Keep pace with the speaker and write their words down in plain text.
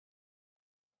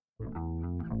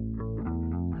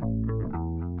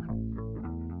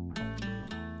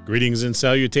Greetings and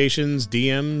salutations,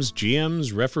 DMs,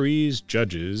 GMs, referees,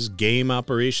 judges, game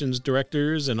operations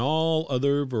directors, and all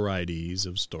other varieties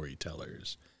of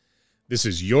storytellers. This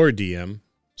is your DM,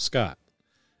 Scott,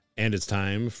 and it's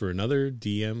time for another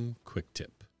DM Quick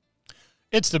Tip.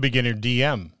 It's the beginner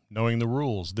DM, knowing the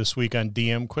rules, this week on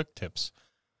DM Quick Tips.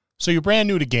 So you're brand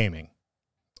new to gaming,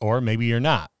 or maybe you're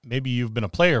not. Maybe you've been a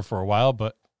player for a while,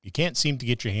 but you can't seem to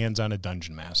get your hands on a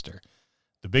Dungeon Master.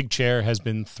 The big chair has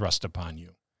been thrust upon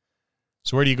you.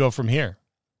 So where do you go from here?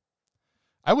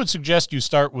 I would suggest you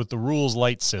start with the Rules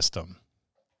Light system.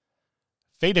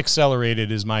 Fate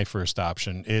Accelerated is my first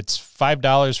option. It's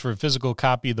 $5 for a physical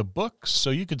copy of the book,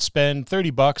 so you could spend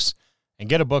 $30 and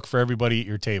get a book for everybody at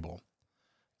your table.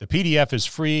 The PDF is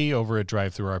free over at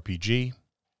DriveThruRPG,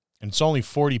 and it's only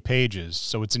 40 pages,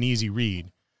 so it's an easy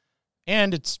read,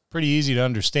 and it's pretty easy to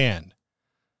understand.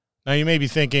 Now you may be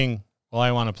thinking, well,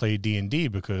 I want to play D&D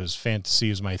because fantasy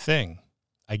is my thing.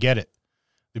 I get it.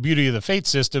 The beauty of the Fate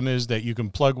system is that you can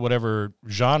plug whatever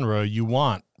genre you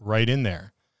want right in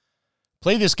there.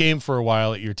 Play this game for a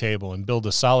while at your table and build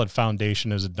a solid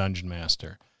foundation as a Dungeon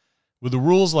Master. With the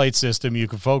Rules Light system, you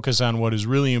can focus on what is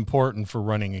really important for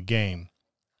running a game.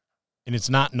 And it's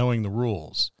not knowing the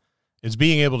rules. It's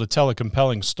being able to tell a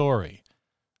compelling story,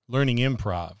 learning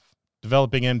improv,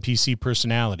 developing NPC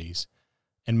personalities,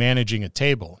 and managing a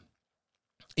table.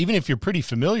 Even if you're pretty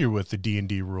familiar with the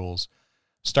D&D rules,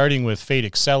 starting with Fate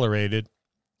Accelerated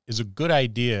is a good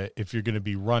idea if you're going to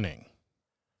be running.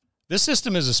 This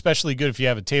system is especially good if you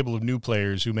have a table of new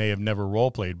players who may have never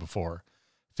role-played before.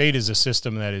 Fate is a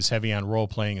system that is heavy on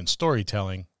role-playing and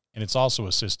storytelling, and it's also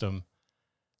a system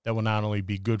that will not only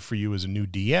be good for you as a new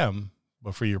DM,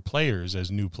 but for your players as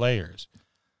new players.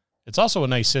 It's also a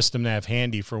nice system to have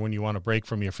handy for when you want to break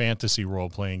from your fantasy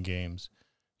role-playing games.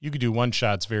 You could do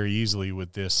one-shots very easily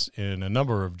with this in a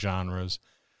number of genres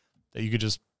that you could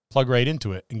just plug right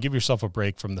into it and give yourself a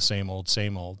break from the same old,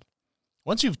 same old.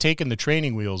 Once you've taken the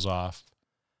training wheels off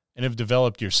and have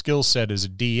developed your skill set as a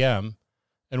DM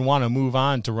and want to move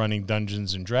on to running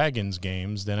Dungeons & Dragons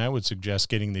games, then I would suggest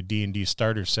getting the D&D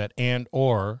starter set and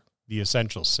or the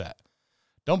essentials set.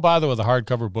 Don't bother with the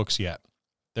hardcover books yet.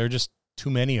 There are just too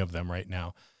many of them right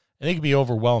now, and they can be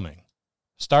overwhelming.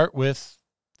 Start with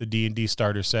the D&D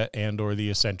starter set and or the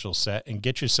essentials set and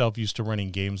get yourself used to running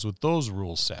games with those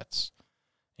rule sets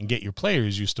and get your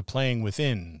players used to playing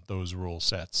within those rule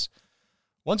sets.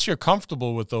 Once you're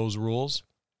comfortable with those rules,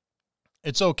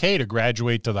 it's okay to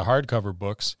graduate to the hardcover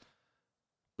books,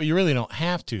 but you really don't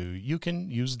have to. You can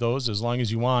use those as long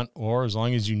as you want or as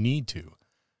long as you need to.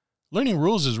 Learning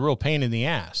rules is a real pain in the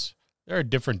ass. There are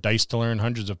different dice to learn,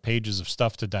 hundreds of pages of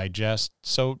stuff to digest,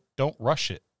 so don't rush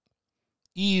it.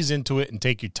 Ease into it and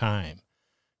take your time.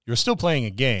 You're still playing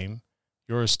a game.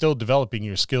 You're still developing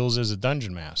your skills as a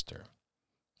Dungeon Master.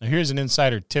 Now here's an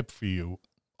insider tip for you,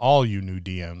 all you new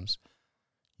DMs.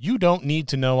 You don't need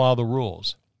to know all the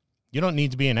rules. You don't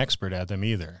need to be an expert at them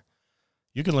either.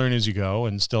 You can learn as you go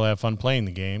and still have fun playing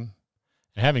the game.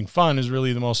 And having fun is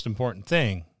really the most important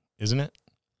thing, isn't it?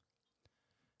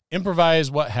 Improvise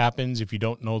what happens if you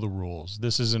don't know the rules.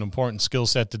 This is an important skill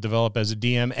set to develop as a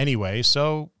DM anyway,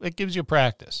 so it gives you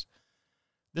practice.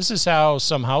 This is how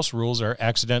some house rules are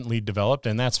accidentally developed,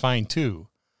 and that's fine too.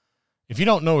 If you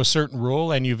don't know a certain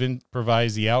rule and you've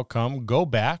improvised the outcome, go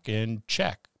back and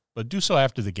check, but do so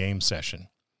after the game session.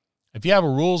 If you have a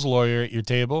rules lawyer at your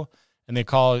table and they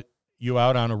call you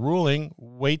out on a ruling,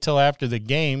 wait till after the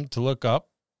game to look up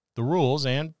the rules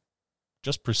and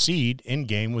just proceed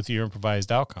in-game with your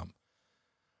improvised outcome.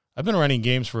 I've been running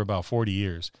games for about 40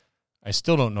 years. I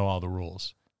still don't know all the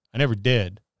rules. I never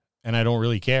did, and I don't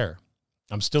really care.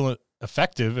 I'm still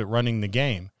effective at running the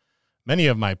game. Many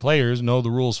of my players know the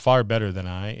rules far better than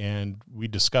I, and we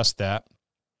discussed that,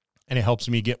 and it helps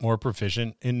me get more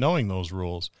proficient in knowing those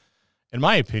rules. In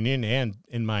my opinion and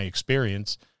in my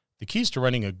experience, the keys to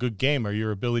running a good game are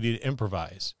your ability to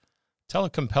improvise, tell a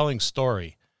compelling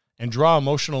story, and draw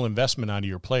emotional investment out of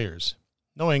your players.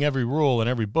 Knowing every rule and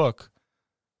every book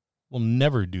will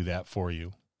never do that for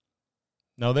you.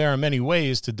 Now, there are many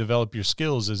ways to develop your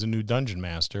skills as a new Dungeon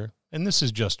Master, and this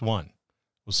is just one.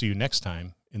 We'll see you next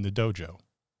time in the dojo.